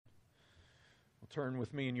Turn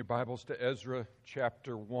with me in your Bibles to Ezra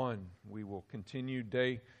chapter 1. We will continue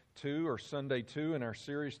day 2 or Sunday 2 in our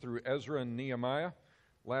series through Ezra and Nehemiah.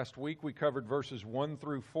 Last week we covered verses 1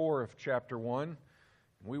 through 4 of chapter 1.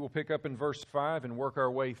 We will pick up in verse 5 and work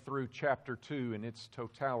our way through chapter 2 in its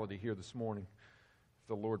totality here this morning, if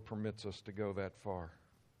the Lord permits us to go that far.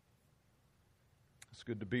 It's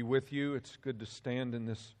good to be with you. It's good to stand in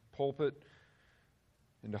this pulpit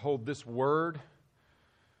and to hold this word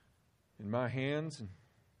in my hands, and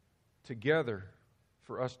together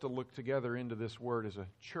for us to look together into this word as a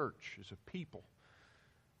church, as a people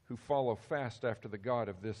who follow fast after the God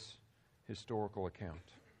of this historical account.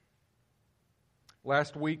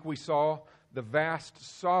 Last week we saw the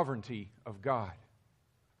vast sovereignty of God.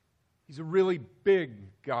 He's a really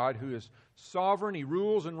big God who is sovereign. He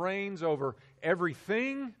rules and reigns over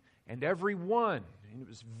everything and everyone. And it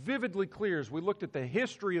was vividly clear as we looked at the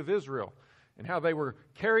history of Israel and how they were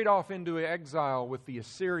carried off into exile with the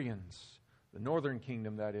Assyrians, the northern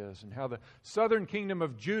kingdom that is, and how the southern kingdom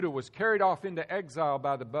of Judah was carried off into exile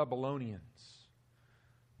by the Babylonians.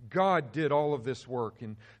 God did all of this work.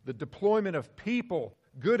 In the deployment of people,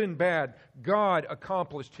 good and bad, God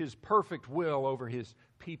accomplished His perfect will over His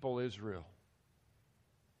people Israel.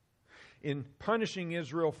 In punishing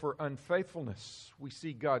Israel for unfaithfulness, we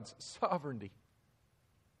see God's sovereignty.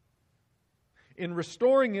 In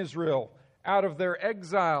restoring Israel out of their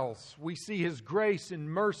exiles, we see His grace and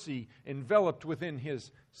mercy enveloped within His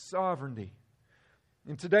sovereignty.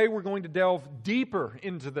 And today we're going to delve deeper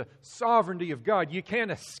into the sovereignty of God. You can't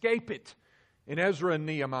escape it in Ezra and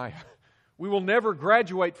Nehemiah. We will never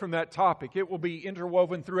graduate from that topic. It will be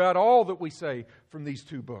interwoven throughout all that we say from these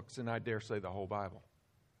two books, and I dare say the whole Bible.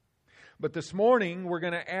 But this morning we're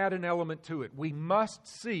going to add an element to it. We must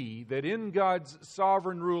see that in God's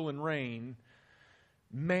sovereign rule and reign,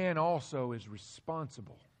 man also is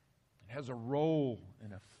responsible. It has a role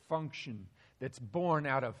and a function that's born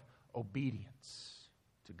out of obedience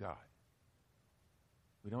to God.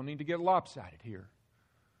 We don't need to get lopsided here.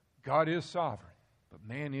 God is sovereign, but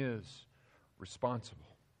man is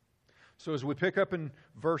responsible. So as we pick up in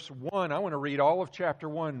verse 1, I want to read all of chapter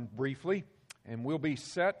 1 briefly, and we'll be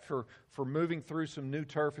set for moving through some new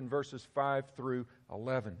turf in verses 5 through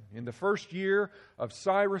 11. In the first year of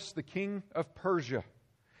Cyrus the king of Persia,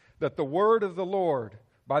 that the word of the Lord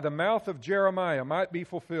by the mouth of Jeremiah might be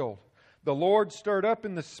fulfilled, the Lord stirred up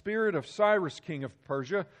in the spirit of Cyrus king of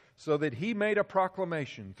Persia, so that he made a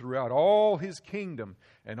proclamation throughout all his kingdom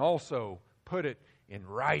and also put it in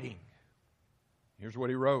writing. Here's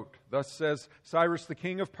what he wrote. Thus says Cyrus the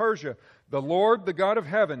king of Persia, the Lord, the God of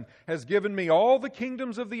heaven, has given me all the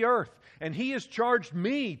kingdoms of the earth, and He has charged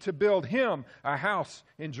me to build Him a house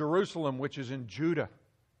in Jerusalem, which is in Judah.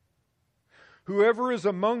 Whoever is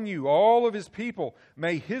among you, all of His people,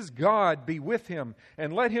 may His God be with him,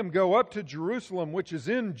 and let him go up to Jerusalem, which is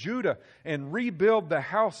in Judah, and rebuild the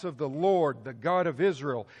house of the Lord, the God of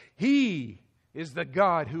Israel. He is the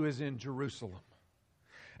God who is in Jerusalem.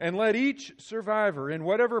 And let each survivor, in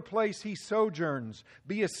whatever place he sojourns,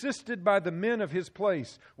 be assisted by the men of his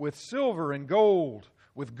place with silver and gold,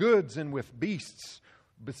 with goods and with beasts,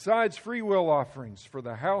 besides freewill offerings for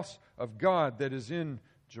the house of God that is in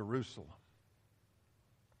Jerusalem.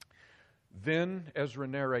 Then Ezra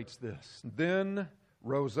narrates this. Then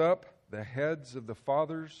rose up the heads of the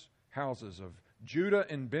fathers' houses of Judah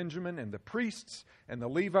and Benjamin, and the priests and the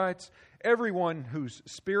Levites, everyone whose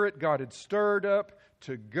spirit God had stirred up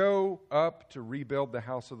to go up to rebuild the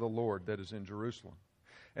house of the Lord that is in Jerusalem.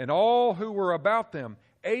 And all who were about them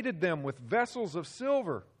aided them with vessels of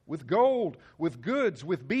silver, with gold, with goods,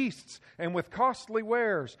 with beasts, and with costly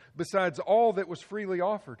wares, besides all that was freely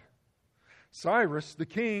offered. Cyrus the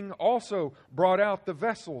king also brought out the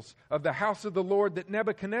vessels of the house of the Lord that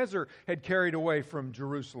Nebuchadnezzar had carried away from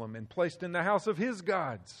Jerusalem and placed in the house of his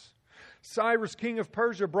gods. Cyrus king of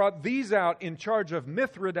Persia brought these out in charge of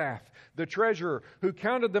Mithridath, the treasurer, who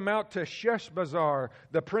counted them out to Sheshbazzar,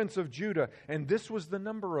 the prince of Judah. And this was the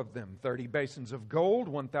number of them: 30 basins of gold,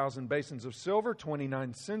 1,000 basins of silver,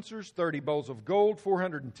 29 censers, 30 bowls of gold,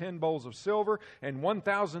 410 bowls of silver, and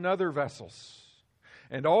 1,000 other vessels.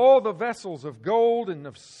 And all the vessels of gold and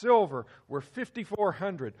of silver were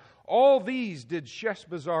 5,400. All these did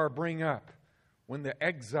Sheshbazzar bring up when the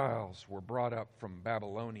exiles were brought up from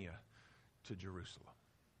Babylonia to Jerusalem.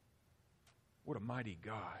 What a mighty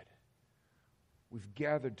God we've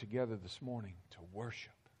gathered together this morning to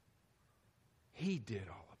worship. He did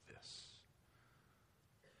all of this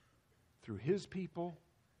through His people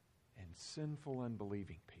and sinful,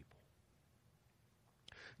 unbelieving people.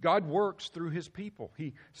 God works through His people.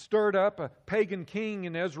 He stirred up a pagan king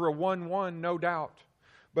in Ezra 1:1, no doubt.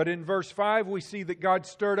 But in verse 5, we see that God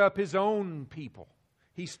stirred up His own people.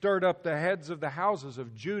 He stirred up the heads of the houses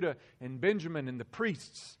of Judah and Benjamin and the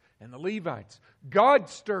priests and the Levites. God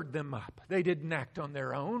stirred them up. They didn't act on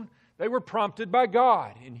their own. They were prompted by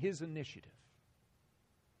God in His initiative.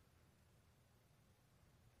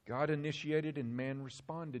 God initiated and man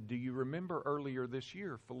responded. Do you remember earlier this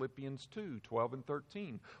year, Philippians 2:12 and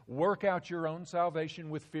 13? Work out your own salvation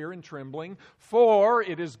with fear and trembling, for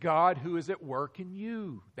it is God who is at work in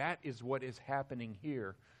you. That is what is happening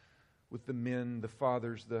here with the men, the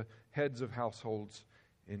fathers, the heads of households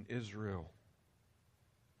in Israel.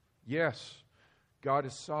 Yes, God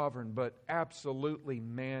is sovereign, but absolutely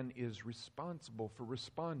man is responsible for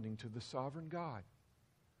responding to the sovereign God.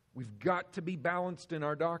 We've got to be balanced in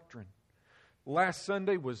our doctrine. Last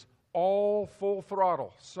Sunday was all full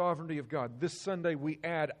throttle sovereignty of God. This Sunday we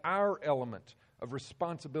add our element of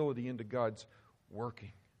responsibility into God's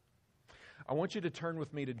working. I want you to turn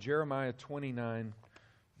with me to Jeremiah 29,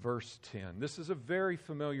 verse 10. This is a very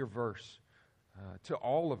familiar verse to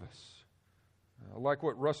all of us. Like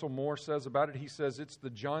what Russell Moore says about it, he says it's the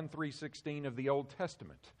John 3:16 of the Old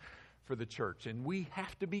Testament for the church. And we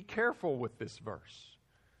have to be careful with this verse.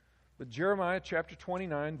 But Jeremiah chapter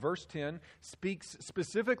 29, verse 10, speaks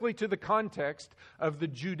specifically to the context of the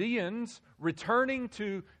Judeans returning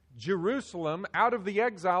to Jerusalem out of the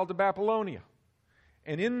exile to Babylonia.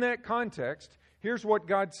 And in that context, here's what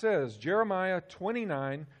God says. Jeremiah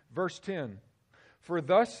 29, verse 10. For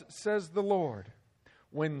thus says the Lord,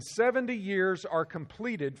 when 70 years are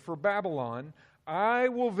completed for Babylon, I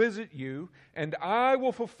will visit you, and I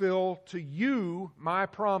will fulfill to you my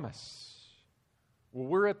promise. Well,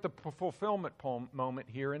 we're at the fulfillment moment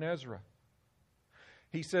here in Ezra.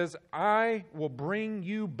 He says, I will bring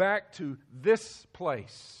you back to this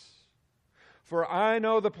place. For I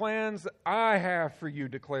know the plans that I have for you,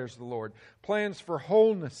 declares the Lord. Plans for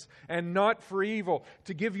wholeness and not for evil,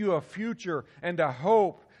 to give you a future and a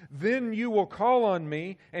hope. Then you will call on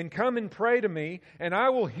me and come and pray to me, and I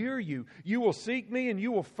will hear you. You will seek me, and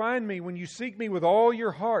you will find me when you seek me with all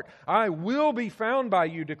your heart. I will be found by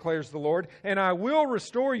you, declares the Lord, and I will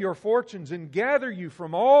restore your fortunes and gather you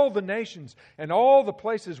from all the nations and all the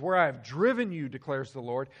places where I have driven you, declares the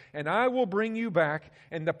Lord, and I will bring you back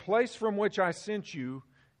in the place from which I sent you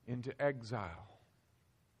into exile.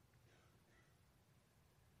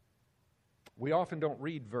 We often don't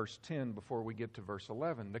read verse 10 before we get to verse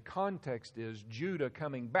 11. The context is Judah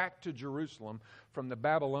coming back to Jerusalem from the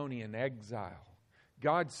Babylonian exile.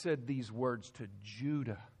 God said these words to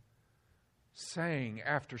Judah, saying,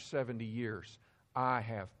 after 70 years, I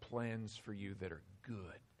have plans for you that are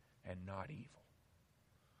good and not evil.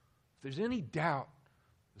 If there's any doubt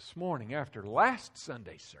this morning after last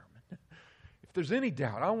Sunday's sermon, if there's any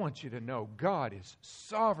doubt, I want you to know God is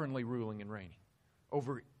sovereignly ruling and reigning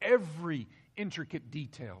over every intricate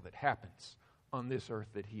detail that happens on this earth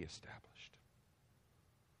that He established.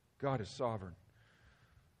 God is sovereign,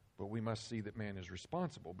 but we must see that man is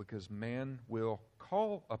responsible because man will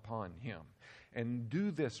call upon Him and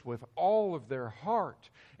do this with all of their heart.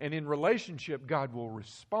 And in relationship, God will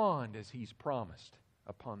respond as He's promised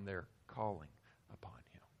upon their calling upon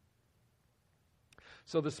Him.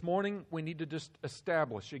 So this morning, we need to just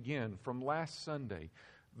establish again from last Sunday,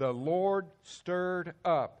 the Lord stirred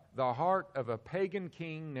up the heart of a pagan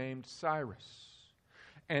king named Cyrus.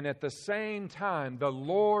 And at the same time, the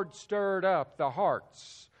Lord stirred up the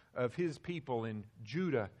hearts of His people in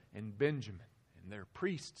Judah and Benjamin, and their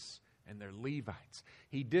priests and their Levites.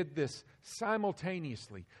 He did this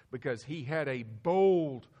simultaneously because He had a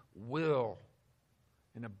bold will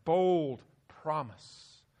and a bold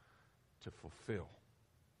promise to fulfill.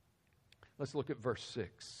 Let's look at verse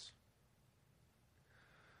 6.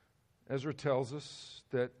 Ezra tells us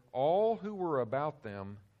that all who were about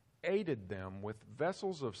them aided them with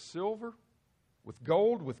vessels of silver, with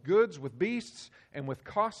gold, with goods, with beasts, and with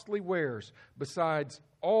costly wares, besides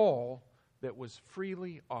all that was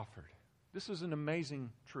freely offered. This is an amazing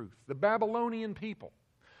truth. The Babylonian people,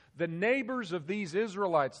 the neighbors of these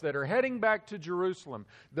Israelites that are heading back to Jerusalem,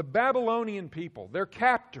 the Babylonian people, their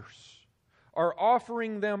captors, are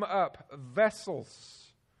offering them up vessels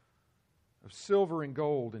of silver and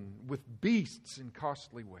gold and with beasts and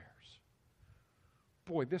costly wares.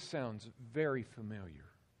 Boy, this sounds very familiar.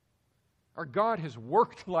 Our God has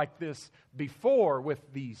worked like this before with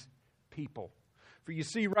these people. For you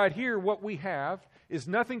see right here, what we have is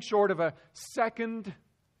nothing short of a second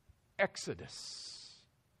Exodus.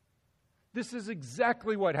 This is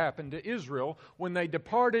exactly what happened to Israel when they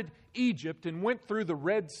departed Egypt and went through the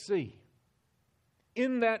Red Sea.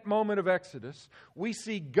 In that moment of Exodus, we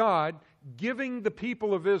see God giving the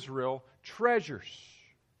people of Israel treasures,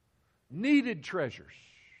 Needed treasures.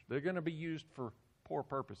 They're going to be used for poor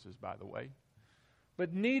purposes, by the way.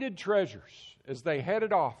 But needed treasures as they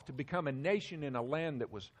headed off to become a nation in a land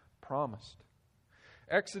that was promised.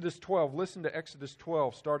 Exodus 12, listen to Exodus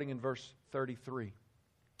 12, starting in verse 33.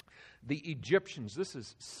 The Egyptians, this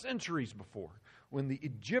is centuries before, when the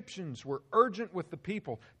Egyptians were urgent with the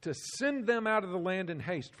people to send them out of the land in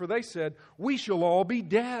haste, for they said, "We shall all be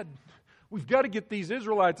dead. We've got to get these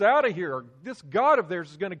Israelites out of here. This God of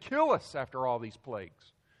theirs is going to kill us after all these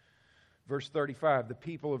plagues." Verse 35, the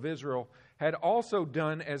people of Israel had also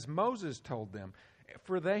done as Moses told them,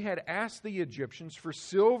 for they had asked the Egyptians for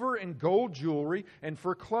silver and gold jewelry and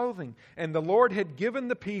for clothing. And the Lord had given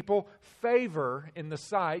the people favor in the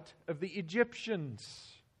sight of the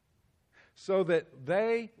Egyptians, so that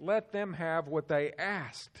they let them have what they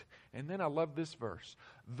asked. And then I love this verse.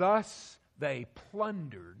 Thus they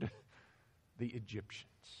plundered the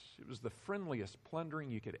Egyptians. It was the friendliest plundering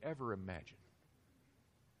you could ever imagine.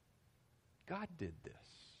 God did this.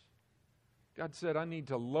 God said, I need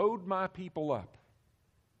to load my people up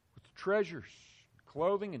with treasures,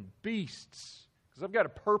 clothing, and beasts, because I've got a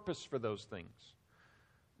purpose for those things.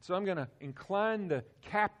 So I'm going to incline the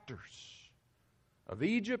captors of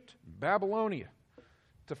Egypt and Babylonia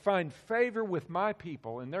to find favor with my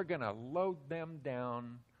people, and they're going to load them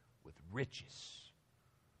down with riches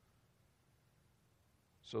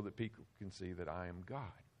so that people can see that I am God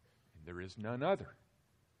and there is none other.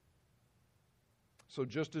 So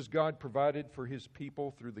just as God provided for His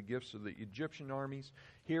people through the gifts of the Egyptian armies,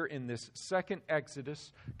 here in this second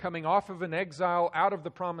Exodus, coming off of an exile out of the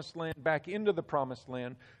Promised Land back into the Promised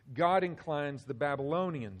Land, God inclines the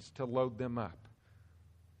Babylonians to load them up.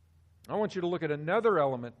 I want you to look at another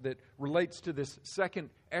element that relates to this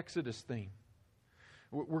second Exodus theme.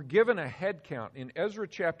 We're given a head count. In Ezra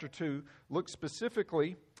chapter 2, look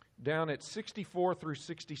specifically down at 64 through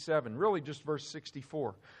 67, really just verse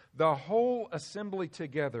 64. The whole assembly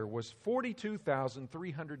together was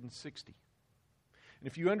 42,360. And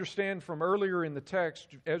if you understand from earlier in the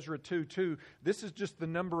text, Ezra 2:2, this is just the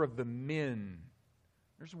number of the men.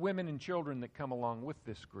 There's women and children that come along with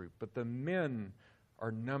this group, but the men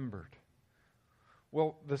are numbered.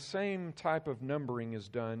 Well, the same type of numbering is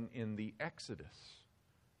done in the Exodus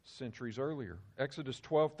centuries earlier. Exodus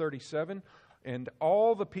 12:37, and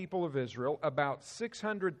all the people of Israel, about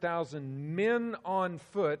 600,000 men on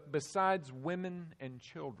foot, besides women and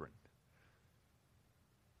children.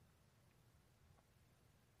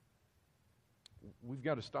 We've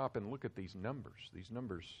got to stop and look at these numbers. These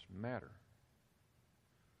numbers matter.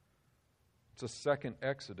 It's a second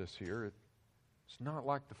Exodus here. It's not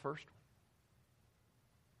like the first one.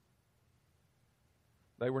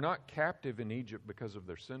 They were not captive in Egypt because of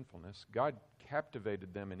their sinfulness. God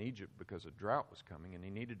captivated them in Egypt because a drought was coming and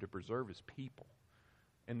He needed to preserve His people.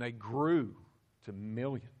 And they grew to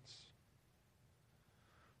millions.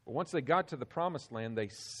 But once they got to the Promised Land, they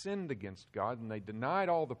sinned against God and they denied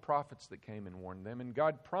all the prophets that came and warned them. And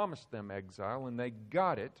God promised them exile and they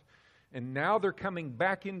got it. And now they're coming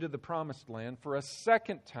back into the Promised Land for a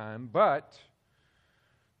second time, but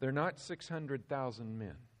they're not 600,000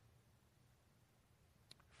 men.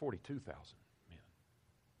 42,000 men.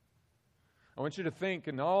 I want you to think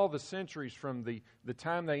in all the centuries from the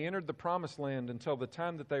time they entered the Promised Land until the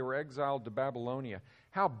time that they were exiled to Babylonia,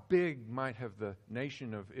 how big might have the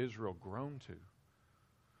nation of Israel grown to?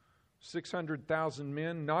 600,000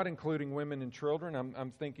 men, not including women and children.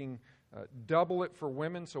 I'm thinking double it for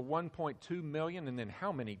women, so 1.2 million. And then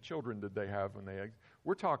how many children did they have when they...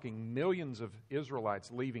 We're talking millions of Israelites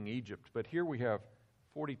leaving Egypt, but here we have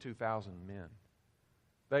 42,000 men.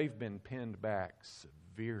 They've been pinned back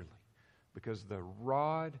severely because the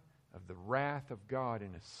rod of the wrath of God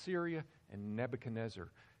in Assyria and Nebuchadnezzar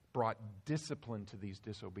brought discipline to these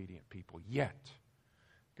disobedient people. Yet,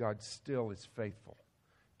 God still is faithful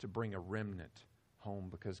to bring a remnant home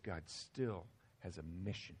because God still has a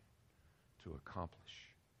mission to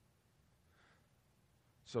accomplish.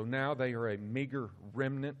 So now they are a meager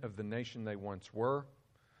remnant of the nation they once were.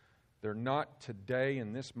 They're not today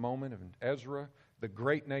in this moment of Ezra the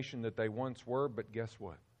great nation that they once were, but guess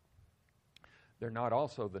what? They're not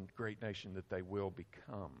also the great nation that they will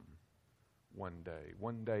become one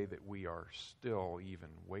day that we are still even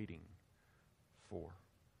waiting for.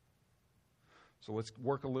 So let's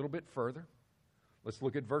work a little bit further. Let's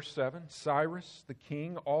look at verse 7. Cyrus the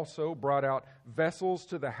king also brought out vessels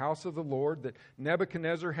to the house of the Lord that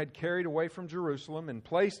Nebuchadnezzar had carried away from Jerusalem and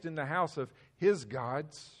placed in the house of his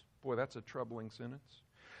gods. Boy, that's a troubling sentence.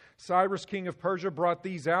 Cyrus, king of Persia, brought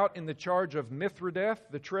these out in the charge of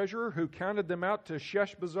Mithridath, the treasurer, who counted them out to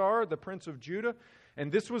Sheshbazzar, the prince of Judah.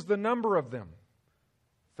 And this was the number of them,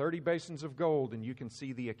 30 basins of gold, and you can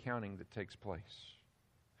see the accounting that takes place.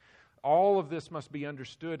 All of this must be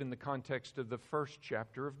understood in the context of the first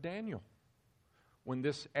chapter of Daniel, when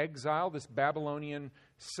this exile, this Babylonian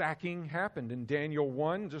sacking happened. In Daniel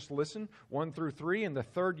 1, just listen, 1 through 3, in the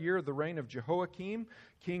 3rd year of the reign of Jehoiakim,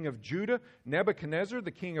 king of Judah, Nebuchadnezzar,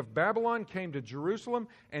 the king of Babylon, came to Jerusalem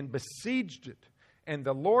and besieged it. And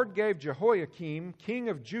the Lord gave Jehoiakim, king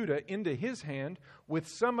of Judah, into his hand with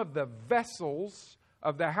some of the vessels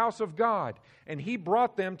of the house of God. And he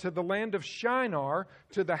brought them to the land of Shinar,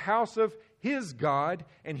 to the house of his God,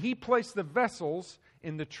 and he placed the vessels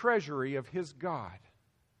in the treasury of his God.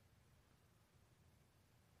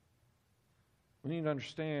 We need to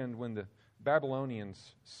understand when the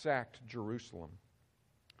Babylonians sacked Jerusalem,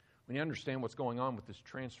 we need to understand what's going on with this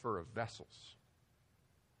transfer of vessels.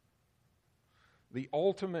 The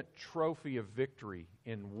ultimate trophy of victory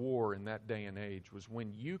in war in that day and age was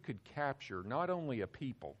when you could capture not only a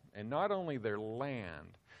people and not only their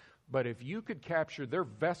land, but if you could capture their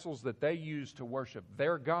vessels that they used to worship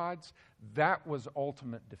their gods, that was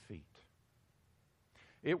ultimate defeat.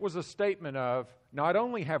 It was a statement of, not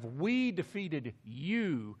only have we defeated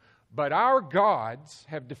you, but our gods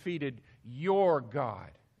have defeated your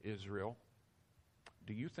God, Israel.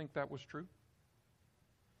 Do you think that was true?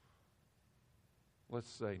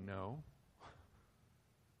 Let's say no.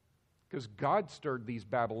 Because God stirred these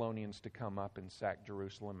Babylonians to come up and sack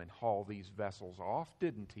Jerusalem and haul these vessels off,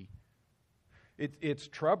 didn't he? It's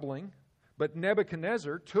troubling, but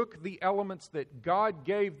Nebuchadnezzar took the elements that God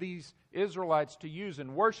gave these Israelites to use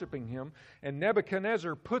in worshiping him, and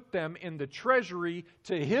Nebuchadnezzar put them in the treasury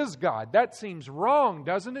to his God. That seems wrong,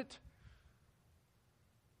 doesn't it?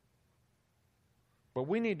 But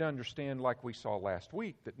we need to understand, like we saw last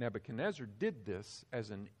week, that Nebuchadnezzar did this as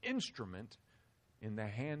an instrument in the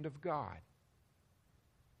hand of God.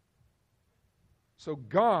 So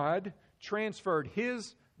God transferred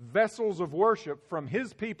his vessels of worship from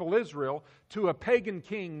his people Israel to a pagan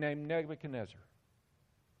king named Nebuchadnezzar.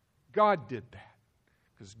 God did that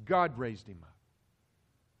because God raised him up.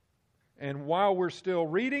 And while we're still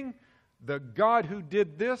reading, the God who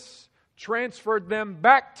did this transferred them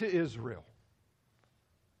back to Israel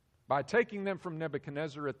by taking them from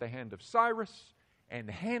Nebuchadnezzar at the hand of Cyrus and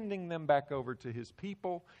handing them back over to his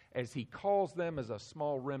people as he calls them as a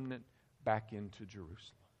small remnant back into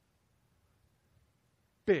Jerusalem.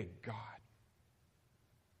 Big God.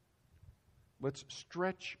 Let's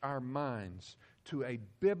stretch our minds to a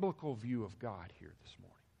biblical view of God here this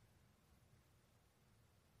morning.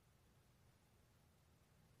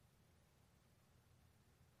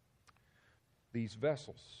 These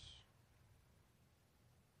vessels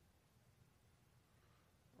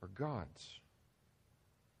are God's.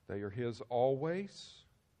 They are His always,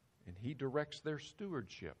 and He directs their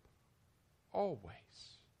stewardship always.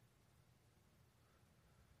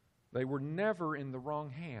 They were never in the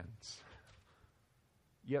wrong hands,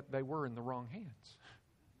 yet they were in the wrong hands.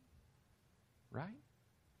 Right?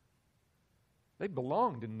 They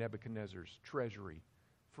belonged in Nebuchadnezzar's treasury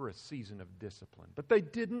for a season of discipline, but they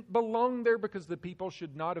didn't belong there because the people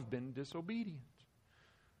should not have been disobedient.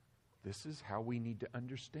 This is how we need to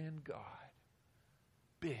understand God.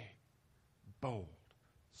 Big, bold,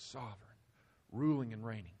 sovereign, ruling and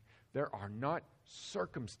reigning. There are not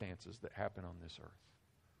circumstances that happen on this earth.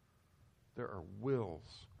 There are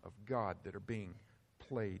wills of God that are being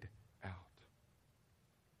played out.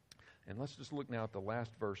 And let's just look now at the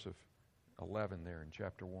last verse of 11 there in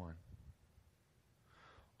chapter 1.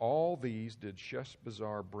 All these did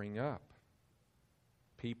Sheshbazzar bring up,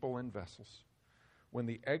 people and vessels, when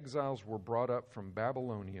the exiles were brought up from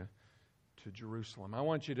Babylonia to Jerusalem. I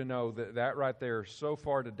want you to know that that right there, so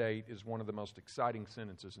far to date, is one of the most exciting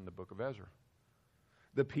sentences in the book of Ezra.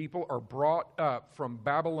 The people are brought up from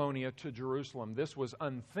Babylonia to Jerusalem. This was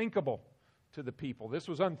unthinkable to the people. This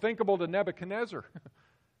was unthinkable to Nebuchadnezzar.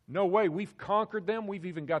 No way. We've conquered them. We've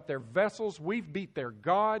even got their vessels. We've beat their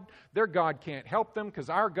God. Their God can't help them because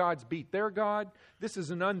our gods beat their God. This is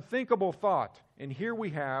an unthinkable thought. And here we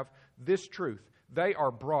have this truth. They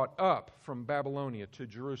are brought up from Babylonia to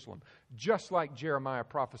Jerusalem, just like Jeremiah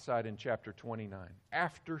prophesied in chapter 29.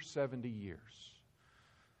 After 70 years,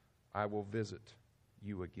 I will visit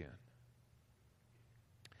you again.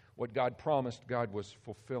 What God promised, God was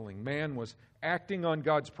fulfilling. Man was acting on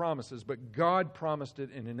God's promises, but God promised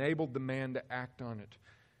it and enabled the man to act on it.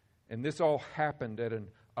 And this all happened at an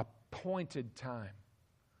appointed time.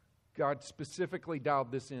 God specifically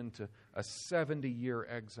dialed this into a 70-year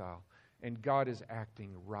exile, and God is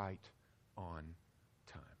acting right on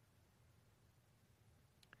time.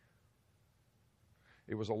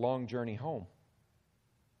 It was a long journey home.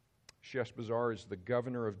 Sheshbazzar is the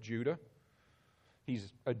governor of Judah.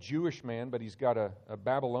 He's a Jewish man, but he's got a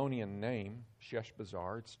Babylonian name,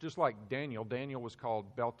 Sheshbazzar. It's just like Daniel. Daniel was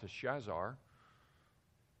called Belteshazzar.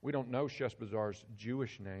 We don't know Sheshbazzar's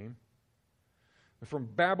Jewish name. From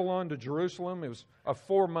Babylon to Jerusalem, it was a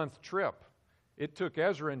 4-month trip. It took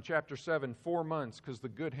Ezra in chapter 7 4 months because the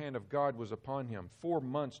good hand of God was upon him. 4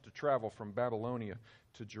 months to travel from Babylonia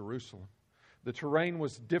to Jerusalem. The terrain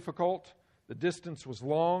was difficult. The distance was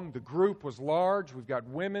long. The group was large. We've got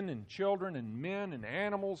women and children and men and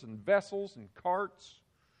animals and vessels and carts.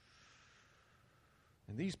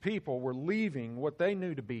 And these people were leaving what they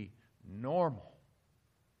knew to be normal.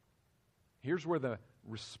 Here's where the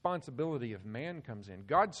responsibility of man comes in.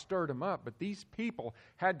 God stirred them up, but these people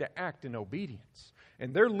had to act in obedience.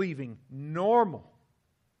 And they're leaving normal.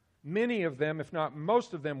 Many of them, if not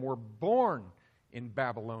most of them, were born in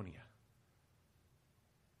Babylonia.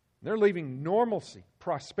 They're leaving normalcy,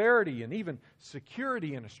 prosperity, and even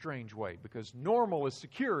security in a strange way, because normal is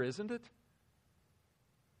secure, isn't it?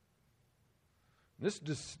 This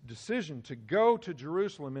decision to go to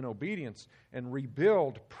Jerusalem in obedience and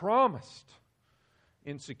rebuild promised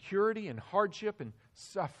insecurity and hardship and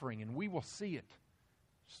suffering, and we will see it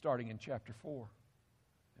starting in chapter 4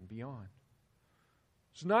 and beyond.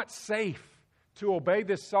 It's not safe to obey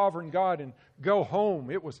this sovereign God and go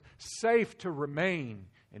home. It was safe to remain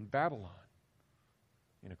in Babylon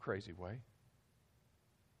in a crazy way.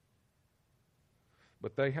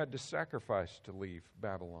 But they had to sacrifice to leave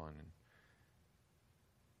Babylon. And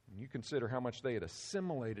you consider how much they had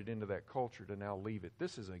assimilated into that culture to now leave it.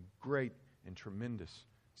 This is a great and tremendous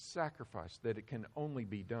sacrifice that it can only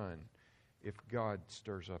be done if God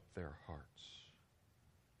stirs up their hearts.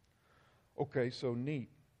 Okay, so neat,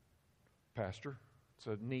 Pastor. It's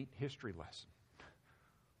a neat history lesson.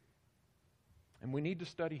 And we need to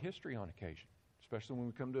study history on occasion, especially when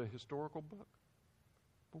we come to a historical book.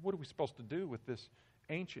 But what are we supposed to do with this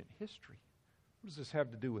ancient history? What does this have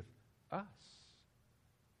to do with us?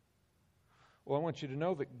 Well, I want you to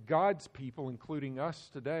know that God's people, including us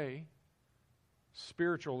today,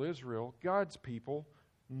 spiritual Israel, God's people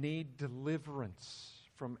need deliverance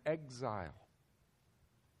from exile.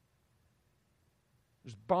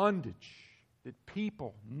 There's bondage that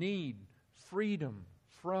people need freedom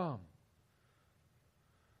from.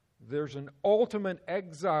 There's an ultimate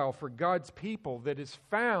exile for God's people that is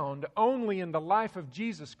found only in the life of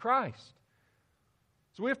Jesus Christ.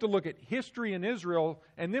 So we have to look at history in Israel,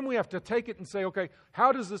 and then we have to take it and say, okay,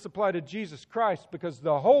 how does this apply to Jesus Christ? Because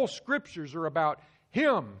the whole Scriptures are about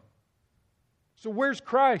Him. So where's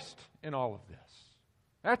Christ in all of this?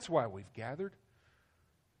 That's why we've gathered.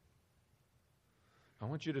 I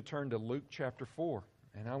want you to turn to Luke chapter 4,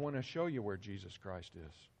 and I want to show you where Jesus Christ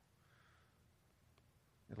is.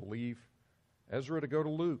 It'll leave Ezra to go to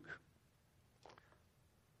Luke.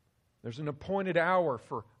 There's an appointed hour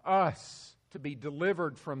for us to be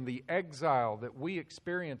delivered from the exile that we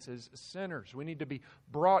experience as sinners. We need to be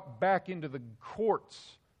brought back into the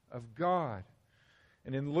courts of God.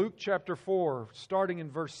 And in Luke chapter 4, starting in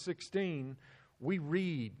verse 16, we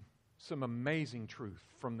read some amazing truth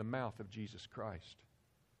from the mouth of Jesus Christ.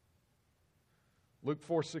 Luke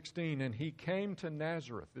 4:16, and he came to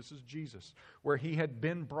Nazareth, this is Jesus, where he had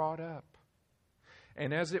been brought up.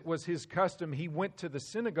 And as it was his custom, he went to the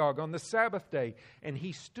synagogue on the Sabbath day, and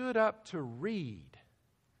he stood up to read.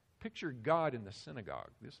 Picture God in the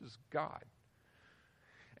synagogue. This is God.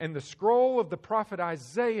 And the scroll of the prophet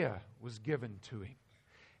Isaiah was given to him.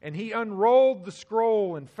 And he unrolled the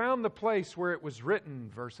scroll and found the place where it was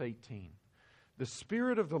written, verse 18, the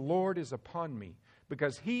Spirit of the Lord is upon me,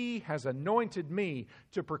 because He has anointed me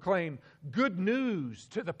to proclaim good news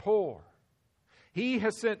to the poor. He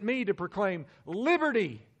has sent me to proclaim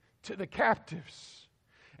liberty to the captives,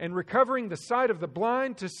 and recovering the sight of the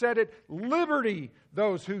blind, to set at liberty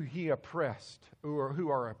those who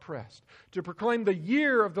are oppressed, to proclaim the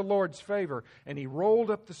year of the Lord's favor. And he rolled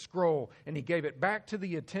up the scroll, and he gave it back to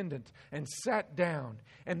the attendant, and sat down.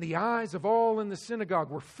 And the eyes of all in the synagogue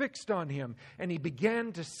were fixed on him, and he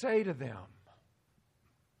began to say to them,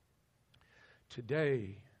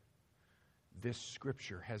 today, this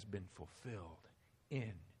scripture has been fulfilled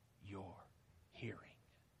in your hearing.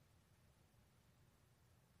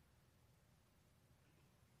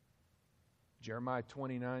 Jeremiah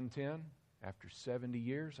 29:10, after 70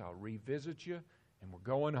 years, I'll revisit you, and we're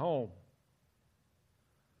going home.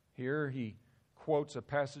 Here he quotes a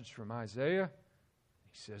passage from Isaiah.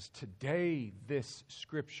 He says, today this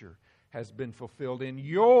scripture has been fulfilled in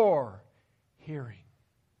your hearing.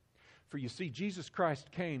 For you see, Jesus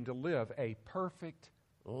Christ came to live a perfect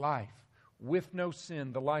life with no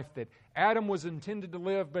sin, the life that Adam was intended to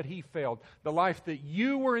live, but he failed, the life that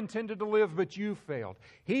you were intended to live, but you failed.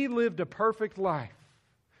 He lived a perfect life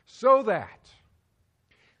so that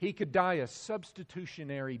He could die a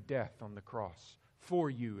substitutionary death on the cross for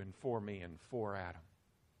you and for me and for Adam.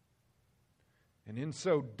 And in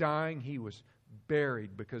so dying, He was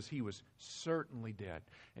buried because He was certainly dead.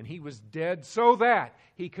 And He was dead so that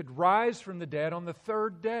He could rise from the dead on the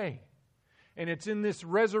third day. And it's in this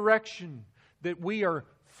resurrection that we are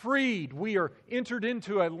freed. We are entered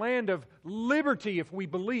into a land of liberty if we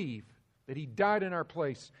believe that He died in our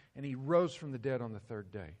place and He rose from the dead on the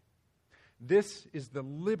third day. This is the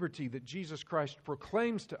liberty that Jesus Christ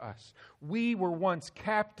proclaims to us. We were once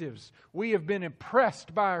captives. We have been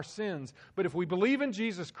oppressed by our sins. But if we believe in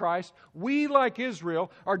Jesus Christ, we, like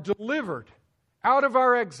Israel, are delivered out of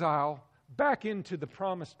our exile back into the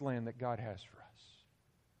promised land that God has for us.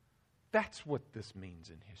 That's what this means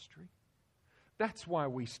in history. That's why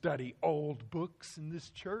we study old books in this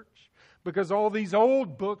church, because all these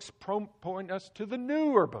old books point us to the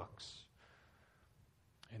newer books.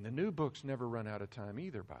 And the new books never run out of time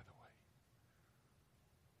either, by the way.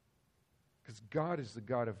 Because God is the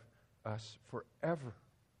God of us forever.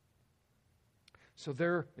 So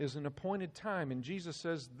there is an appointed time, and Jesus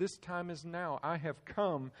says, this time is now. I have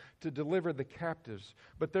come to deliver the captives.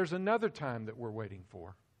 But there's another time that we're waiting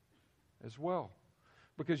for as well.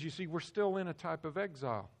 Because you see, we're still in a type of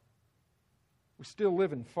exile. We still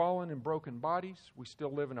live in fallen and broken bodies. We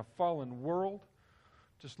still live in a fallen world.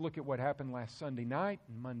 Just look at what happened last Sunday night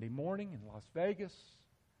and Monday morning in Las Vegas.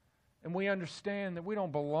 And we understand that we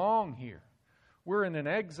don't belong here. We're in an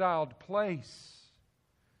exiled place.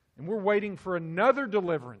 And we're waiting for another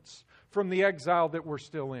deliverance from the exile that we're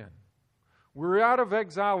still in. We're out of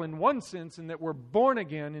exile in one sense in that we're born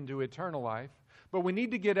again into eternal life. But we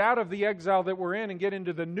need to get out of the exile that we're in and get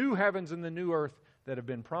into the new heavens and the new earth that have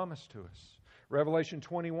been promised to us. Revelation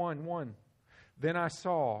 21:1. Then I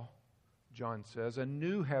saw, John says, a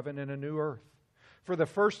new heaven and a new earth. For the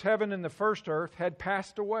first heaven and the first earth had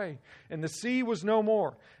passed away, and the sea was no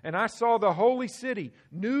more. And I saw the holy city,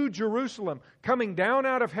 New Jerusalem, coming down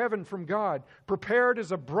out of heaven from God, prepared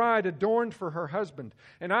as a bride adorned for her husband.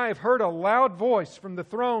 And I have heard a loud voice from the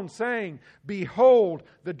throne saying, Behold,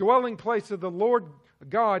 the dwelling place of the Lord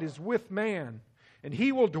God is with man. And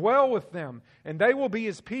He will dwell with them, and they will be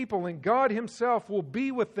His people, and God Himself will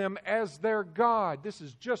be with them as their God. This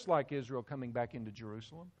is just like Israel coming back into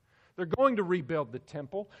Jerusalem. They're going to rebuild the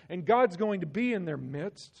temple, and God's going to be in their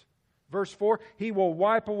midst. Verse 4, He will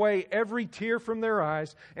wipe away every tear from their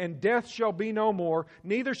eyes, and death shall be no more.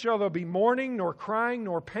 Neither shall there be mourning, nor crying,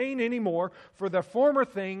 nor pain anymore, for the former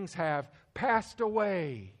things have passed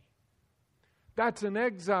away. That's an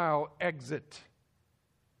exile exit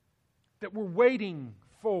that we're waiting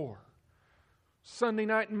for. Sunday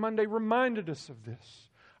night and Monday reminded us of this.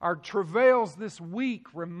 Our travails this week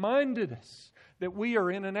reminded us that we are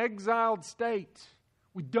in an exiled state.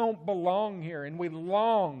 We don't belong here, and we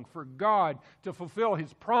long for God to fulfill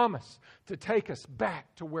His promise to take us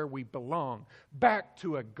back to where we belong, back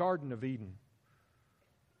to a Garden of Eden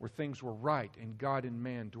where things were right and God and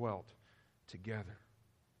man dwelt together.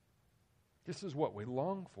 This is what we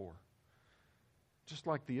long for. Just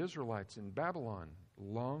like the Israelites in Babylon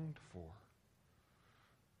longed for.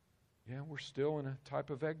 Yeah, we're still in a type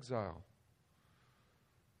of exile.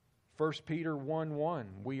 1 Peter 1:1,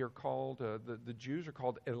 we are called, the Jews are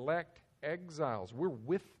called elect exiles. We're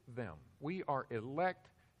with them. We are elect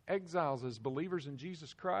exiles as believers in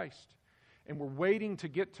Jesus Christ. And we're waiting to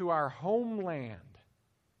get to our homeland.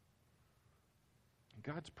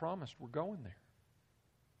 God's promised we're going there.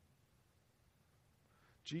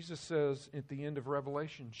 Jesus says at the end of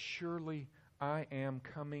Revelation, surely I am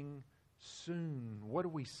coming soon. What do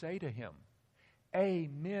we say to Him?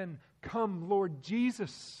 Amen. Come, Lord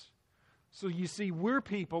Jesus. So you see, we're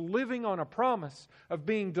people living on a promise of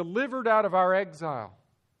being delivered out of our exile.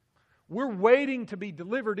 We're waiting to be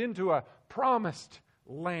delivered into a promised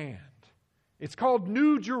land. It's called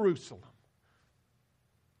New Jerusalem.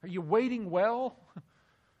 Are you waiting well? Are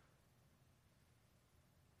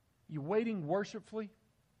you waiting worshipfully?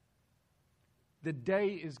 The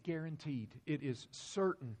day is guaranteed. It is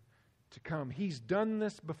certain to come. He's done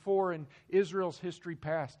this before in Israel's history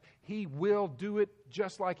past. He will do it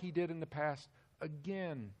just like He did in the past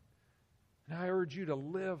again. And I urge you to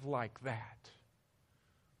live like that.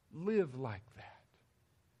 Live like that.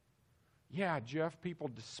 Yeah, Jeff, people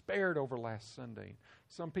despaired over last Sunday.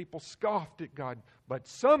 Some people scoffed at God, but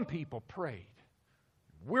some people prayed.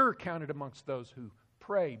 We're counted amongst those who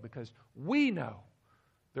pray because we know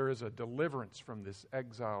there is a deliverance from this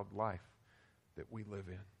exiled life that we live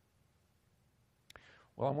in.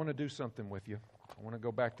 Well, I want to do something with you. I want to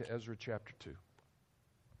go back to Ezra chapter 2.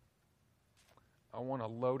 I want to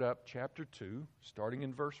load up chapter 2, starting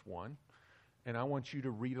in verse 1, and I want you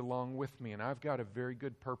to read along with me. And I've got a very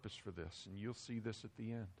good purpose for this, and you'll see this at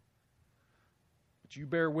the end. But you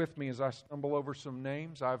bear with me as I stumble over some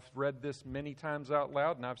names. I've read this many times out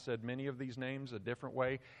loud, and I've said many of these names a different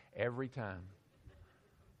way every time.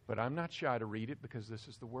 But I'm not shy to read it because this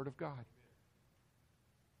is the Word of God.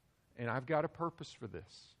 And I've got a purpose for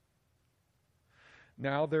this.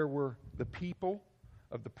 Now there were the people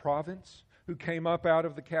of the province who came up out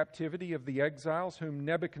of the captivity of the exiles, whom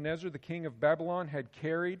Nebuchadnezzar, the king of Babylon, had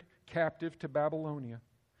carried captive to Babylonia.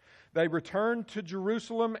 They returned to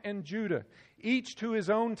Jerusalem and Judah, each to his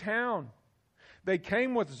own town. They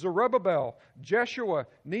came with Zerubbabel, Jeshua,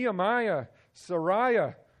 Nehemiah,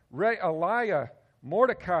 Sariah, Realiah,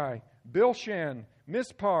 Mordecai, Bilshan,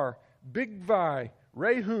 Mispar, Bigvai,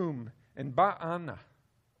 Rehum, and Baanah.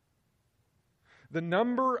 The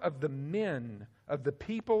number of the men of the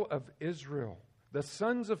people of Israel, the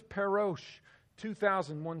sons of Parosh,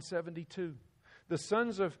 2,172. The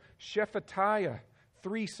sons of Shephatiah,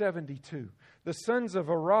 372. The sons of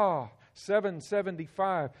Arah,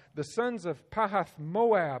 775. The sons of Pahath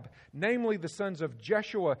Moab, namely the sons of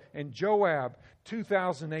Jeshua and Joab,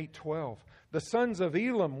 2,812. The sons of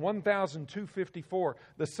Elam, 1,254.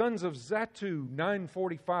 The sons of Zatu,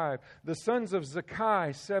 945. The sons of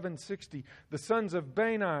Zakai, 760. The sons of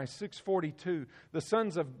Bani, 642. The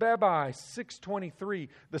sons of Bebai, 623.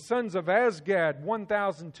 The sons of Azgad,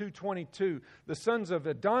 1,222. The sons of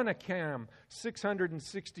Adonikam,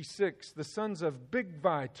 666. The sons of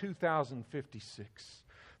Bigvai, 2,056.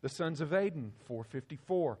 The sons of Aden,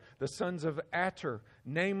 454. The sons of Ater,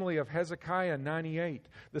 namely of Hezekiah, 98.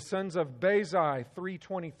 The sons of Bezai,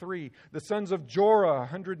 323. The sons of Jorah,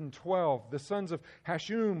 112. The sons of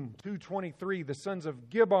Hashum, 223. The sons of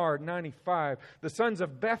Gibar, 95. The sons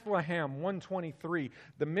of Bethlehem, 123.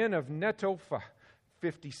 The men of Netophah,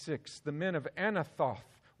 56. The men of Anathoth,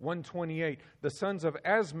 128. The sons of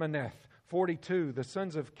Asmaneth, 42. The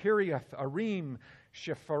sons of Kiriath Arim,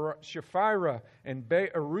 Shephirah and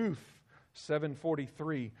Beeruth,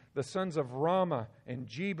 743. The sons of Ramah and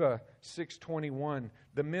Jeba, 621.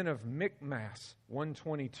 The men of Michmas,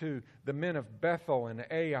 122. The men of Bethel and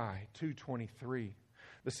Ai, 223.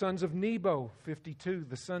 The sons of Nebo, 52.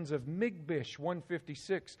 The sons of Migbish,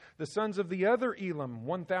 156. The sons of the other Elam,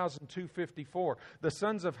 1,254. The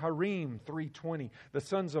sons of Harim, 320. The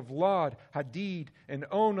sons of Lod, Hadid, and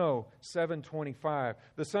Ono, 725.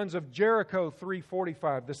 The sons of Jericho,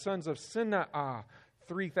 345. The sons of Sinaa,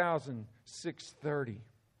 3,630.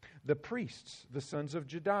 The priests, the sons of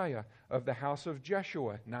Jediah, of the house of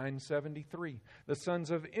Jeshua, 973. The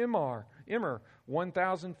sons of Immer,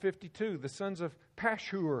 1,052. The sons of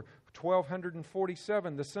Pashhur,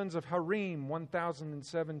 1,247. The sons of Harim,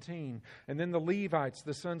 1,017. And then the Levites,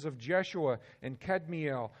 the sons of Jeshua and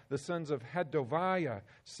Kadmiel, the sons of Hadoviah,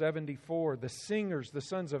 74. The singers, the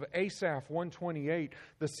sons of Asaph, 128.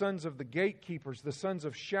 The sons of the gatekeepers, the sons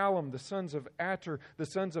of Shallum, the sons of Ater, the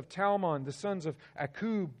sons of Talmon, the sons of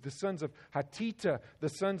Akub, the sons of Hatita, the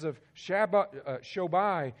sons of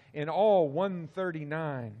Shobai, in all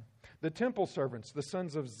 139. The temple servants, the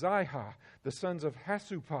sons of Zihah, the sons of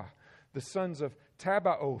Hasupah, the sons of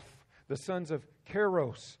Tabaoth, the sons of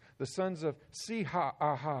Keros, the sons of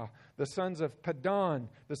Sihaaha, the sons of Padan,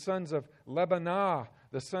 the sons of Lebanah,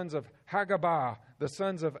 the sons of Hagabah, the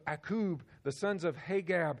sons of Akub, the sons of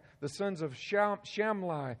Hagab, the sons of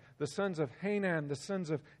Shamlai, the sons of Hanan, the sons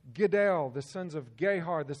of Gidel, the sons of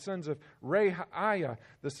Gehar, the sons of Rehiah,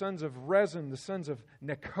 the sons of Rezin, the sons of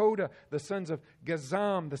Nekoda, the sons of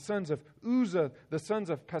Gazam, the sons of Uzzah, the sons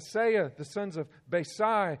of Paseah, the sons of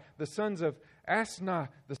Besai, the sons of Asna,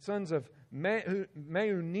 the sons of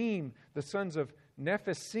Meunim, the sons of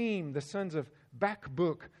Nephisim, the sons of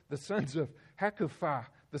Bakbuk, the sons of Hakufah,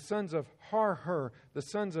 the sons of Harher, the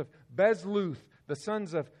sons of Bezluth, the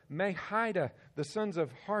sons of Mehida, the sons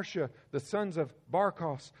of Harsha, the sons of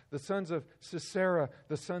Barkos, the sons of Sisera,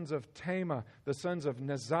 the sons of Tema, the sons of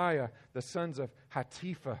Neziah, the sons of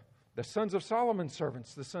Hatipha, the sons of Solomon's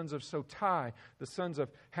servants, the sons of Sotai, the sons of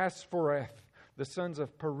Hasphereth, the sons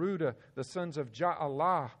of Peruda, the sons of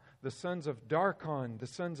Jaalah, the sons of Darkon, the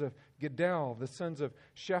sons of Gedel, the sons of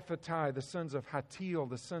Shephatai, the sons of Hatil,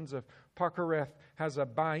 the sons of Pakareth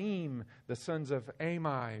Hazabaim, the sons of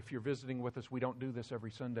Amai. If you're visiting with us, we don't do this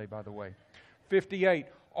every Sunday, by the way. 58.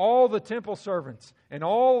 All the temple servants and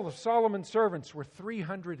all of Solomon's servants were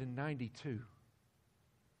 392.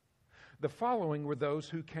 The following were those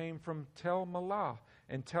who came from Tel Malah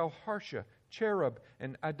and Tel Harsha, Cherub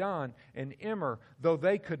and Adon and Immer, though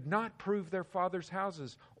they could not prove their fathers'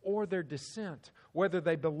 houses or their descent, whether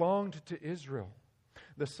they belonged to Israel.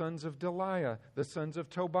 The sons of Deliah, the sons of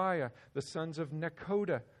Tobiah, the sons of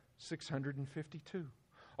Nekoda, 652.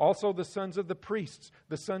 Also the sons of the priests,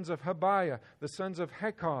 the sons of Habiah, the sons of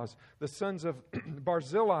Hekaz, the sons of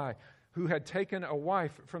Barzillai, who had taken a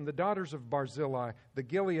wife from the daughters of Barzillai, the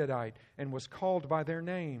Gileadite, and was called by their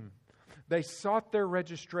name. They sought their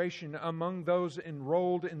registration among those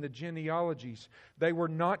enrolled in the genealogies. They were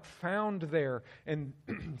not found there, and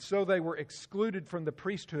so they were excluded from the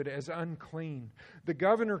priesthood as unclean. The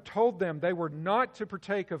governor told them they were not to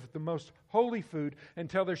partake of the most holy food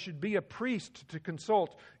until there should be a priest to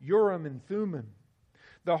consult Urim and Thummim.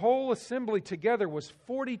 The whole assembly together was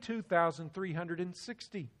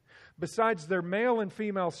 42,360. Besides their male and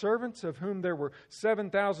female servants, of whom there were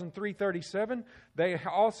 7,337, they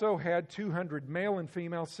also had 200 male and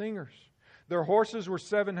female singers. Their horses were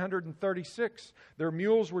 736, their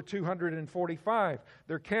mules were 245,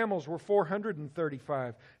 their camels were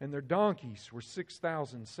 435, and their donkeys were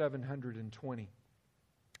 6,720.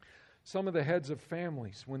 Some of the heads of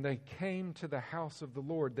families, when they came to the house of the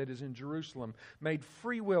Lord that is in Jerusalem, made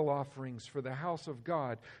free will offerings for the house of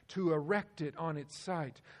God to erect it on its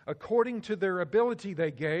site. According to their ability they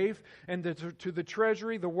gave, and to the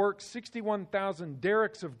treasury the work 61,000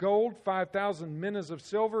 derricks of gold, 5,000 minas of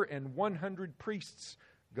silver, and 100 priests'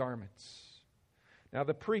 garments. Now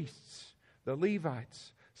the priests, the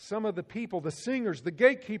Levites, some of the people, the singers, the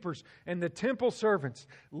gatekeepers, and the temple servants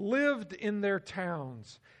lived in their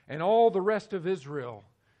towns, and all the rest of Israel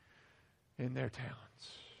in their towns.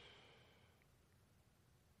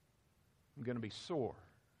 I'm going to be sore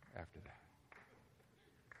after that.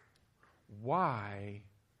 Why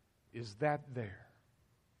is that there?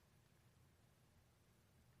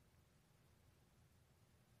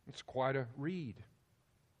 It's quite a read.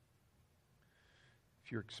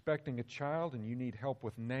 If you're expecting a child and you need help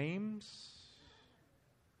with names,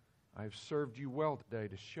 I've served you well today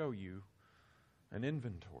to show you an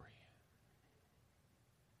inventory.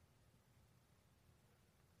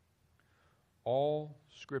 All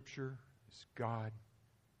Scripture is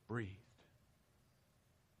God-breathed.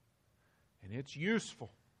 And it's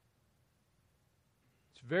useful.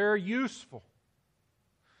 It's very useful.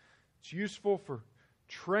 It's useful for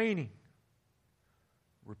training,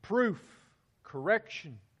 reproof,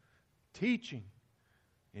 correction, teaching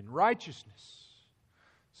in righteousness,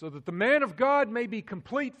 so that the man of God may be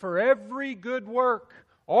complete for every good work.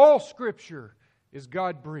 All Scripture is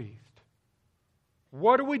God-breathed.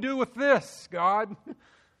 What do we do with this, God?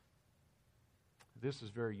 This is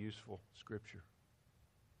very useful Scripture.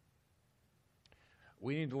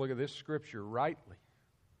 We need to look at this Scripture rightly.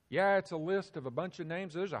 Yeah, it's a list of a bunch of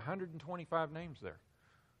names. There's 125 names there.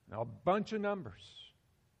 Now, a bunch of numbers.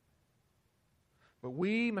 But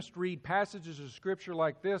we must read passages of Scripture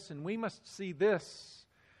like this, and we must see this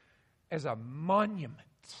as a monument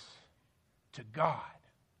to God.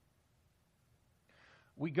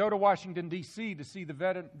 We go to Washington, D.C. to see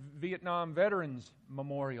the Vietnam Veterans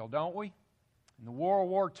Memorial, don't we? In the World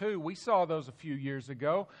War II, we saw those a few years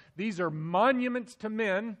ago. These are monuments to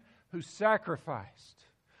men who sacrificed.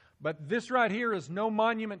 But this right here is no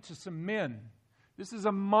monument to some men. This is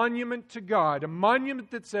a monument to God, a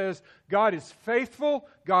monument that says God is faithful,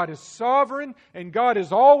 God is sovereign, and God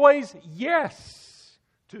is always yes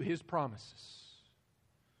to His promises.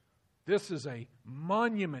 This is a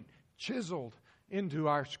monument chiseled into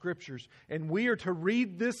our Scriptures. And we are to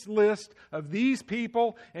read this list of these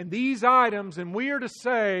people and these items, and we are to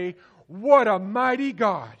say, what a mighty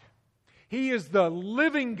God. He is the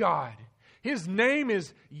living God. His name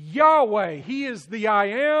is Yahweh. He is the I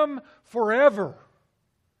am forever.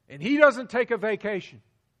 And He doesn't take a vacation.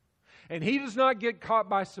 And He does not get caught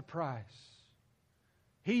by surprise.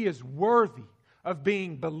 He is worthy of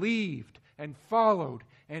being believed and followed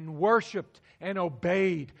and worshiped and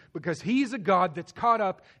obeyed, because He's a God that's caught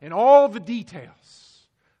up in all the details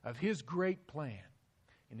of His great plan.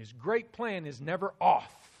 And His great plan is never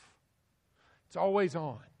off. It's always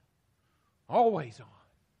on. Always on.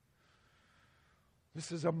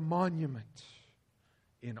 This is a monument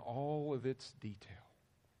in all of its detail.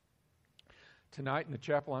 Tonight in the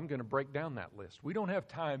chapel, I'm going to break down that list. We don't have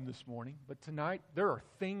time this morning, but tonight there are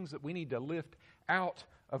things that we need to lift out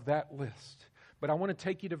of that list. But I want to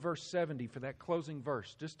take you to verse 70 for that closing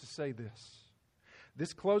verse, just to say this.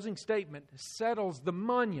 This closing statement settles the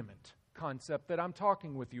monument concept that I'm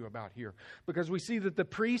talking with you about here. Because we see that the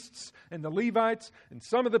priests and the Levites and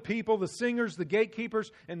some of the people, the singers, the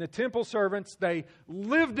gatekeepers, and the temple servants, they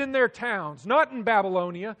lived in their towns, not in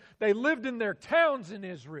Babylonia. They lived in their towns in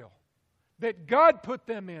Israel. that God put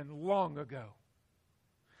them in long ago.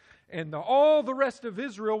 And all the rest of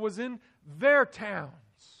Israel was in their towns.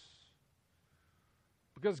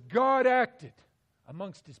 Because God acted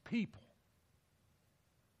amongst His people.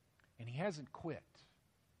 And He hasn't quit.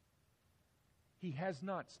 He has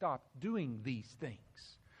not stopped doing these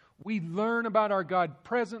things. We learn about our God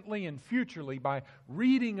presently and futurely by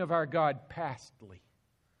reading of our God pastly.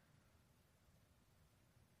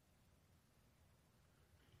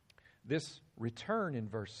 This return in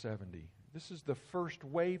verse 70, this is the first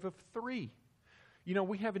wave of 3. You know,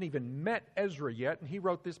 we haven't even met Ezra yet, and he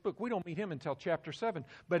wrote this book. We don't meet him until chapter 7.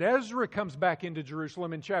 But Ezra comes back into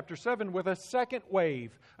Jerusalem in chapter 7 with a second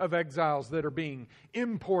wave of exiles that are being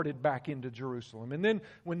imported back into Jerusalem. And then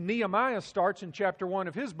when Nehemiah starts in chapter 1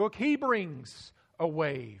 of his book, he brings a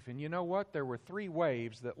wave. And you know what? There were 3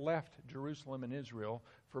 waves that left Jerusalem and Israel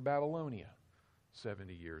for Babylonia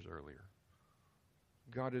 70 years earlier.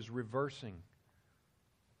 God is reversing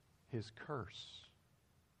His curse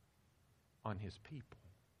on His people.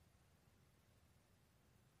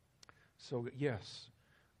 So yes,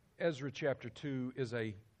 Ezra chapter 2 is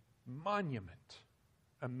a monument,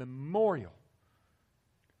 a memorial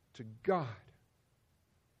to God.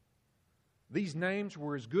 These names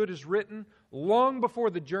were as good as written long before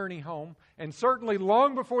the journey home, and certainly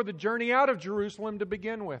long before the journey out of Jerusalem to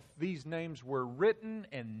begin with. These names were written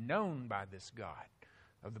and known by this God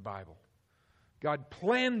of the Bible. God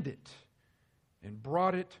planned it and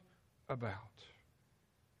brought it about.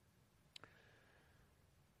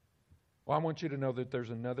 Well, I want you to know that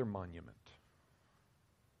there's another monument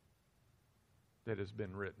that has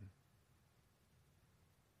been written.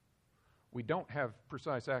 We don't have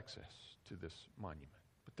precise access to this monument,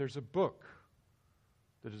 but there's a book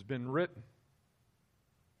that has been written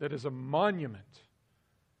that is a monument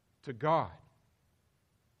to God,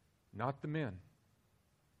 not the men.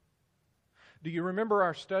 Do you remember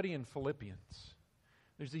our study in Philippians?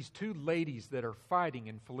 There's these 2 ladies that are fighting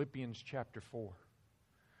in Philippians chapter 4.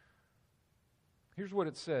 Here's what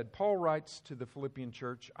it said. Paul writes to the Philippian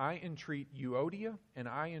church, I entreat Euodia and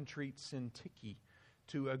I entreat Syntyche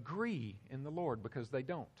to agree in the Lord, because they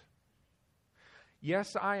don't.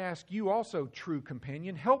 Yes, I ask you also, true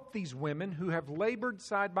companion, help these women who have labored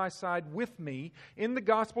side by side with me in the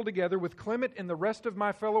gospel together with Clement and the rest of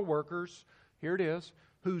my fellow workers. Here it is.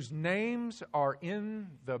 Whose names are in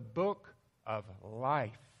the book of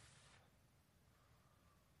life.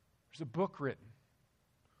 There's a book written.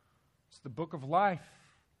 It's the book of life.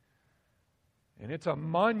 And it's a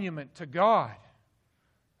monument to God,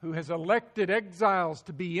 who has elected exiles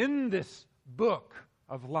to be in this book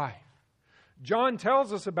of life. John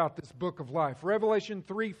tells us about this book of life. Revelation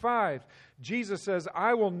 3:5, Jesus says,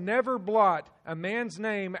 I will never blot a man's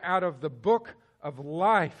name out of the book of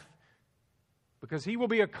life, because he will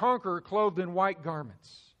be a conqueror clothed in white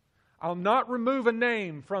garments. I'll not remove a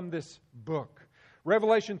name from this book.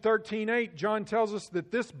 Revelation 13:8, John tells us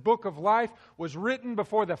that this book of life was written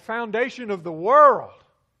before the foundation of the world.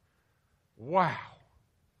 Wow.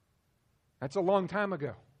 That's a long time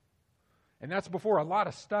ago. And that's before a lot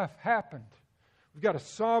of stuff happened. We've got a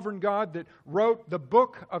sovereign God that wrote the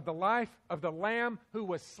book of the life of the Lamb who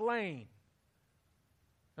was slain.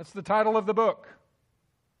 That's the title of the book.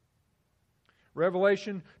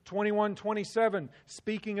 Revelation 21:27,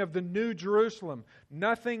 speaking of the New Jerusalem,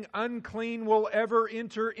 nothing unclean will ever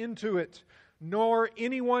enter into it, nor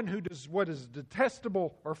anyone who does what is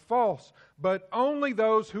detestable or false, but only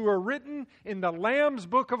those who are written in the Lamb's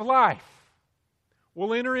book of life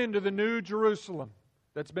will enter into the New Jerusalem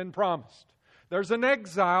that's been promised. There's an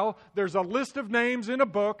exile, there's a list of names in a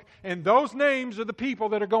book, and those names are the people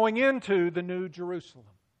that are going into the New Jerusalem.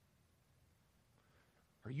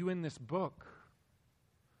 Are you in this book?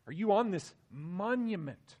 Are you on this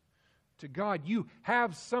monument to God? You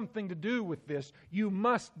have something to do with this. You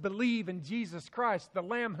must believe in Jesus Christ, the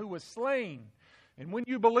Lamb who was slain. And when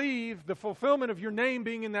you believe, the fulfillment of your name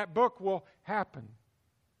being in that book will happen.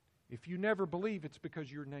 If you never believe, it's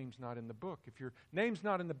because your name's not in the book. If your name's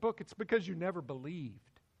not in the book, it's because you never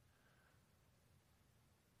believed.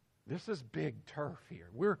 This is big turf here.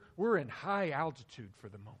 We're in high altitude for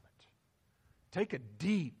the moment. Take a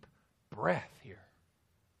deep breath here.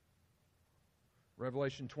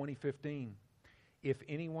 Revelation 20:15. If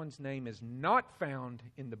anyone's name is not found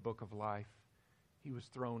in the book of life, he was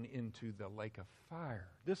thrown into the lake of fire.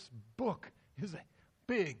 This book is a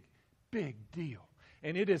big, big deal.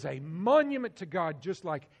 And it is a monument to God, just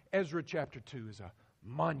like Ezra chapter 2 is a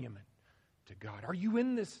monument to God. Are you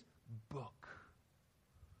in this book?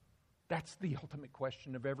 That's the ultimate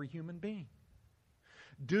question of every human being.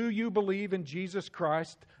 Do you believe in Jesus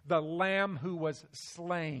Christ, the Lamb who was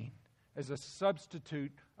slain? as a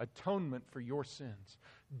substitute atonement for your sins.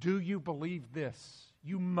 Do you believe this?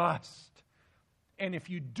 You must. And if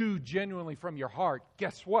you do genuinely from your heart,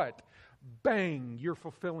 guess what? Bang, you're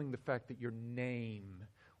fulfilling the fact that your name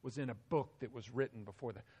was in a book that was written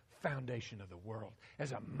before the foundation of the world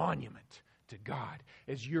as a monument to God,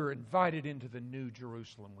 as you're invited into the new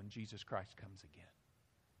Jerusalem when Jesus Christ comes again.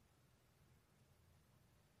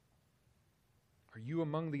 Are you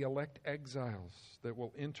among the elect exiles that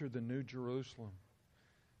will enter the new Jerusalem?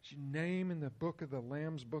 Is your name in the book of the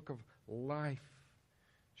Lamb's book of life?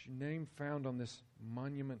 Is your name found on this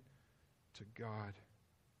monument to God?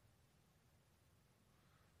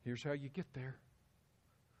 Here's how you get there.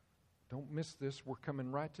 Don't miss this. We're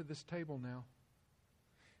coming right to this table now.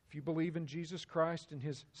 If you believe in Jesus Christ and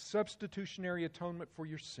His substitutionary atonement for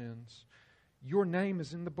your sins, your name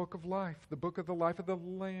is in the book of life, the book of the life of the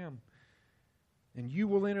Lamb. And you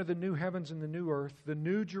will enter the new heavens and the new earth, the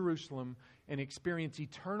new Jerusalem, and experience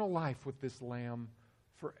eternal life with this Lamb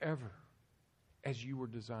forever, as you were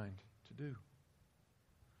designed to do.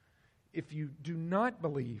 If you do not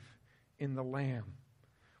believe in the Lamb,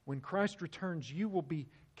 when Christ returns, you will be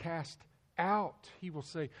cast out. He will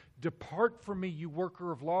say, "Depart from me, you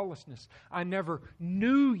worker of lawlessness. I never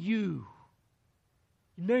knew you.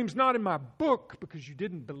 Your name's not in my book because you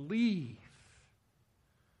didn't believe."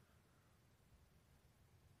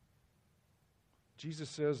 Jesus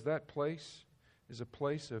says that place is a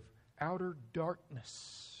place of outer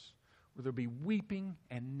darkness, where there'll be weeping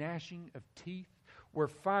and gnashing of teeth, where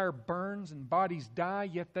fire burns and bodies die,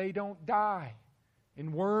 yet they don't die.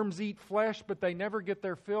 And worms eat flesh, but they never get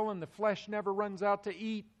their fill, and the flesh never runs out to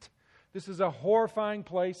eat. This is a horrifying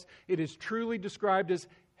place. It is truly described as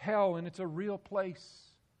hell, and it's a real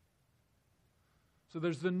place. So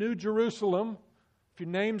there's the New Jerusalem, if your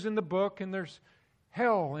name's in the book, and there's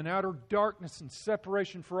hell and outer darkness and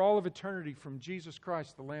separation for all of eternity from Jesus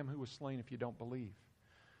Christ, the Lamb who was slain, if you don't believe.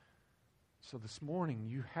 So this morning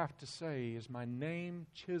you have to say, is my name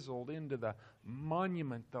chiseled into the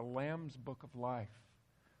monument, the Lamb's book of life?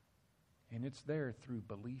 And it's there through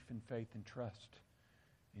belief and faith and trust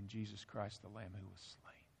in Jesus Christ, the Lamb who was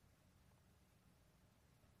slain.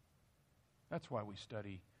 That's why we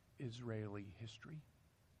study Israeli history.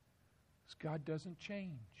 Because God doesn't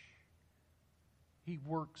change. He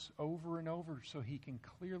works over and over so He can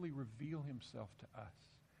clearly reveal Himself to us.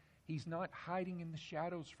 He's not hiding in the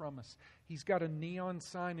shadows from us. He's got a neon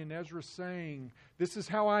sign in Ezra saying, "This is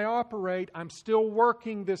how I operate. I'm still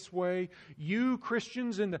working this way. You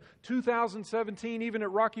Christians in the 2017, even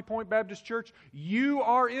at Rocky Point Baptist Church, you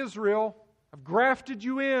are Israel. I've grafted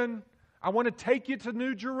you in. I want to take you to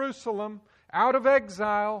New Jerusalem, out of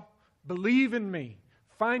exile. Believe in me.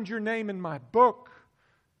 Find your name in my book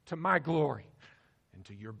to my glory and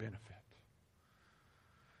to your benefit."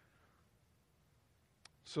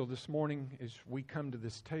 So this morning, as we come to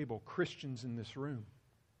this table, Christians in this room,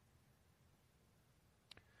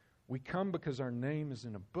 we come because our name is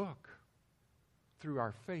in a book through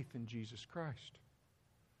our faith in Jesus Christ.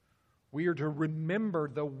 We are to remember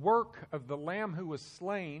the work of the Lamb who was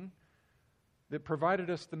slain that provided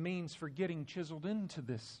us the means for getting chiseled into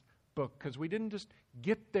this book, because we didn't just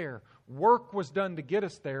get there. Work was done to get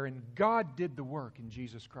us there, and God did the work in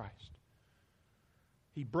Jesus Christ.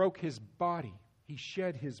 He broke His body. He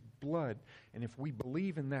shed His blood. And if we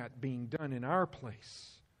believe in that being done in our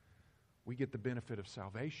place, we get the benefit of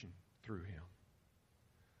salvation through Him.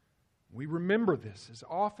 We remember this as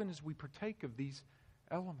often as we partake of these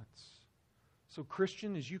elements. So,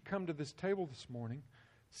 Christian, as you come to this table this morning,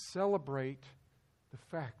 celebrate the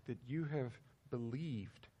fact that you have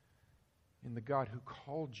believed in the God who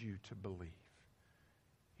called you to believe.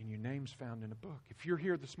 And your name's found in a book. If you're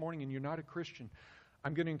here this morning and you're not a Christian,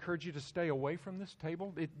 I'm going to encourage you to stay away from this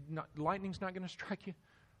table. Lightning's not going to strike you,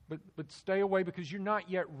 but stay away because you're not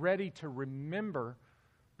yet ready to remember,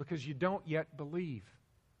 because you don't yet believe.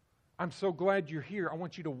 I'm so glad you're here. I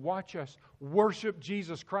want you to watch us worship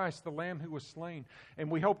Jesus Christ, the Lamb who was slain. And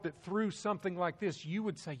we hope that through something like this, you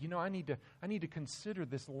would say, I need to consider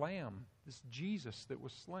this Lamb, this Jesus that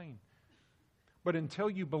was slain. But until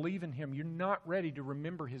you believe in Him, you're not ready to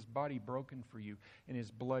remember His body broken for you and His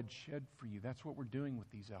blood shed for you. That's what we're doing with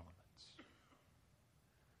these elements.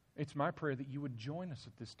 It's my prayer that you would join us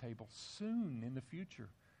at this table soon in the future.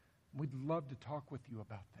 We'd love to talk with you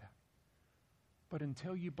about that. But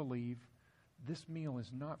until you believe, this meal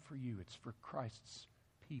is not for you. It's for Christ's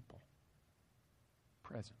people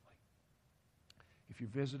presently. If you're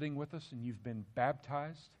visiting with us and you've been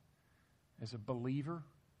baptized as a believer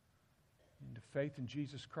into faith in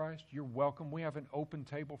Jesus Christ, you're welcome. We have an open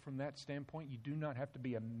table from that standpoint. You do not have to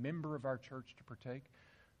be a member of our church to partake.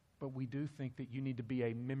 but we do think that you need to be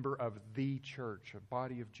a member of the church, a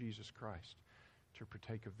body of Jesus Christ, to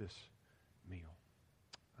partake of this meal.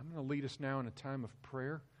 I'm going to lead us now in a time of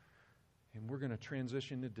prayer, and we're going to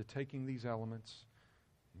transition into taking these elements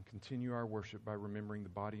and continue our worship by remembering the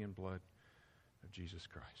body and blood of Jesus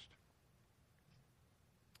Christ.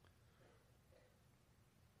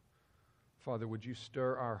 Father, would you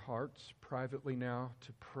stir our hearts privately now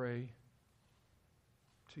to pray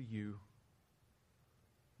to you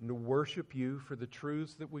and to worship you for the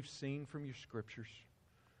truths that we've seen from your Scriptures,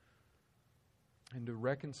 and to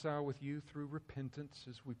reconcile with you through repentance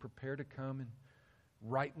as we prepare to come and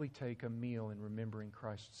rightly take a meal in remembering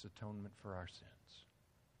Christ's atonement for our sins.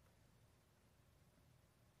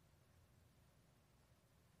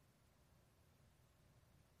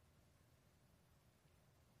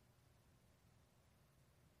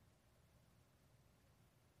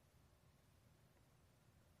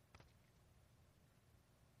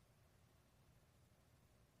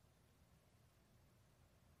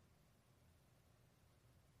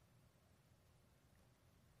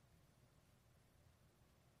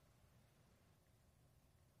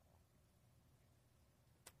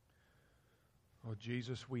 Oh,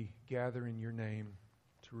 Jesus, we gather in your name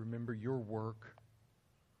to remember your work.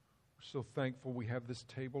 We're so thankful we have this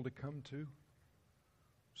table to come to. We're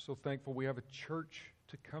so thankful we have a church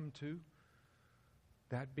to come to,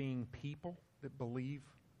 that being people that believe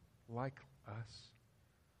like us.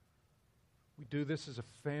 We do this as a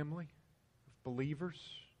family of believers,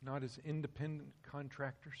 not as independent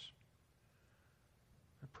contractors.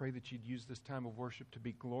 I pray that you'd use this time of worship to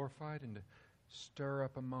be glorified and to stir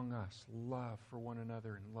up among us love for one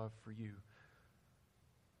another and love for you.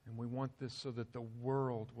 And we want this so that the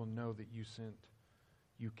world will know that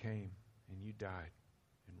you came, and you died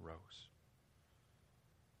and rose.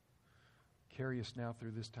 Carry us now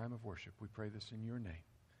through this time of worship. We pray this in your name.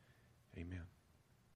 Amen.